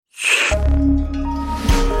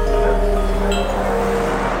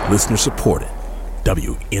Listener supported.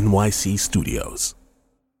 WNYC Studios.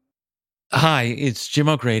 Hi, it's Jim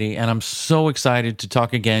O'Grady, and I'm so excited to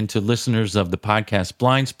talk again to listeners of the podcast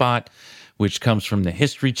Blindspot, which comes from the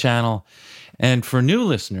History Channel. And for new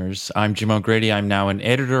listeners, I'm Jim O'Grady. I'm now an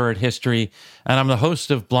editor at History, and I'm the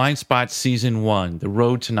host of Blindspot Season 1, The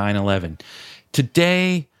Road to 9/11.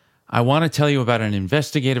 Today, I want to tell you about an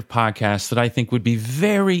investigative podcast that I think would be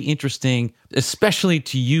very interesting, especially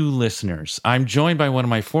to you listeners. I'm joined by one of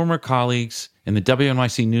my former colleagues in the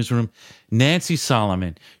WNYC newsroom, Nancy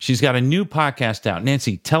Solomon. She's got a new podcast out.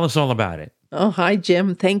 Nancy, tell us all about it. Oh, hi,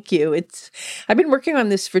 Jim. Thank you. I've been working on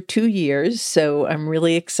this for 2 years, so I'm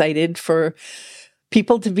really excited for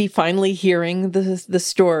people to be finally hearing the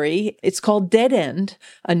story. It's called Dead End,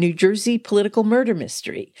 a New Jersey political murder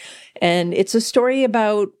mystery. And it's a story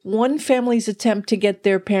about one family's attempt to get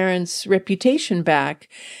their parents' reputation back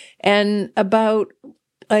and about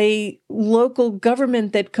a local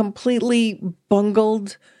government that completely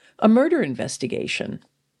bungled a murder investigation.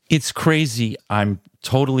 It's crazy. I'm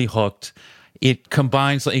totally hooked. It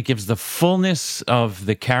gives the fullness of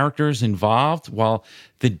the characters involved, while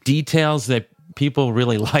the details that people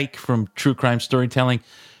really like from true crime storytelling,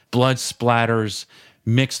 blood splatters,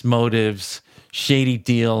 mixed motives, shady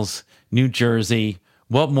deals, New Jersey.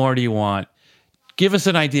 What more do you want? Give us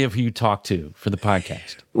an idea of who you talk to for the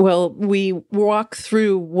podcast. Well, we walk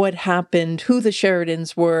through what happened, who the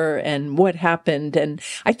Sheridans were, and what happened. And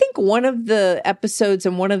I think one of the episodes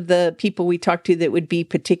and one of the people we talked to that would be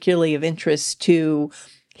particularly of interest to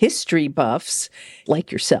history buffs like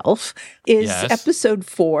yourself is episode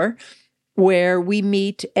 4, where we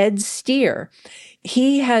meet Ed Steer.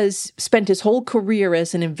 He has spent his whole career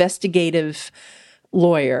as an investigative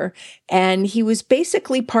lawyer, and he was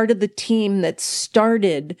basically part of the team that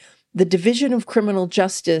started the Division of Criminal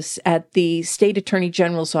Justice at the State Attorney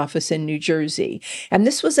General's office in New Jersey. And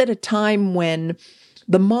this was at a time when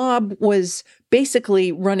the mob was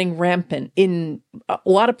basically running rampant in a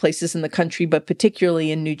lot of places in the country, but particularly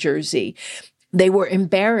in New Jersey. They were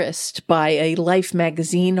embarrassed by a Life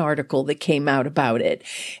magazine article that came out about it.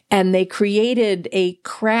 And they created a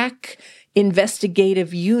crack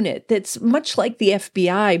investigative unit that's much like the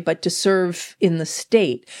FBI, but to serve in the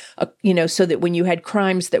state, so that when you had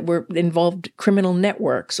crimes that involved criminal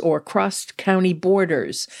networks or crossed county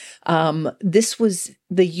borders, this was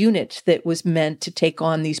the unit that was meant to take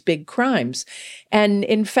on these big crimes. And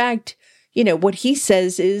in fact, what he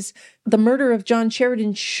says is the murder of John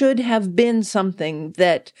Sheridan should have been something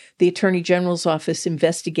that the Attorney General's office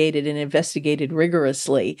investigated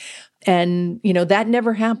rigorously. And, that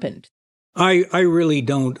never happened. I really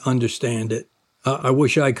don't understand it. I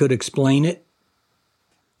wish I could explain it.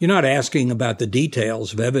 You're not asking about the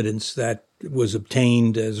details of evidence that was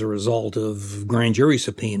obtained as a result of grand jury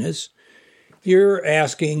subpoenas. You're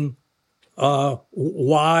asking,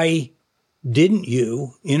 why didn't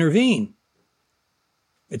you intervene?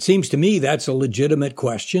 It seems to me that's a legitimate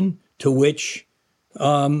question to which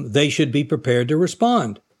they should be prepared to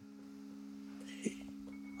respond.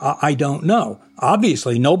 I don't know.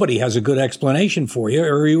 Obviously, nobody has a good explanation for you,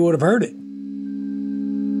 or you would have heard it.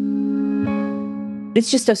 It's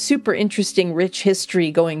just a super interesting, rich history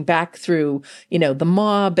going back through, the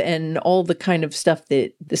mob and all the kind of stuff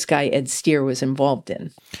that this guy, Ed Steer, was involved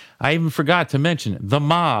in. I even forgot to mention the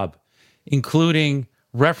mob, including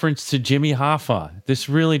reference to Jimmy Hoffa. This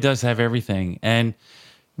really does have everything. And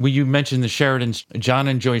you mentioned the Sheridans. John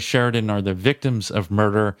and Joyce Sheridan are the victims of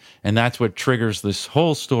murder, and that's what triggers this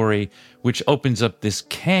whole story, which opens up this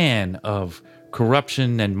can of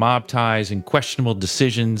corruption and mob ties and questionable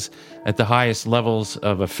decisions at the highest levels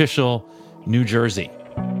of official New Jersey.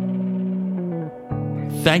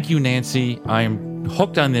 Thank you, Nancy. I'm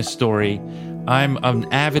hooked on this story. I'm an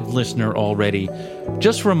avid listener already.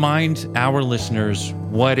 Just remind our listeners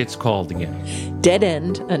what it's called again. Dead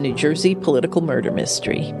End, a New Jersey political murder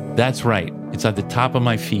mystery. That's right. It's at the top of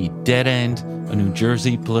my feed. Dead End, a New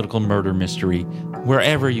Jersey political murder mystery,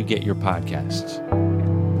 wherever you get your podcasts.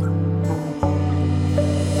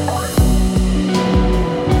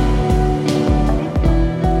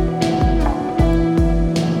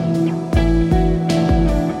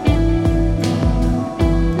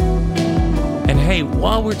 Hey,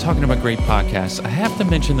 while we're talking about great podcasts, I have to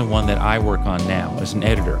mention the one that I work on now as an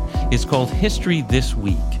editor. It's called History This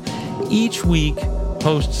Week. Each week,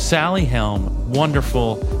 host Sally Helm,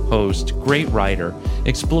 wonderful host, great writer,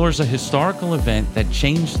 explores a historical event that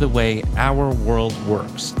changed the way our world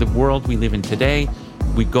works, the world we live in today.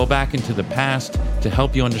 We go back into the past to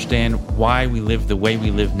help you understand why we live the way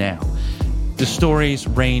we live now. The stories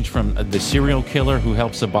range from the serial killer who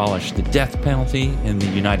helps abolish the death penalty in the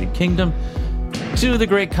United Kingdom to the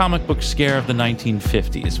great comic book scare of the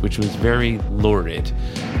 1950s, which was very lurid.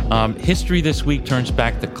 History this week turns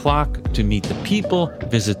back the clock to meet the people,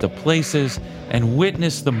 visit the places, and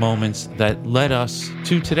witness the moments that led us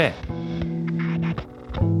to today.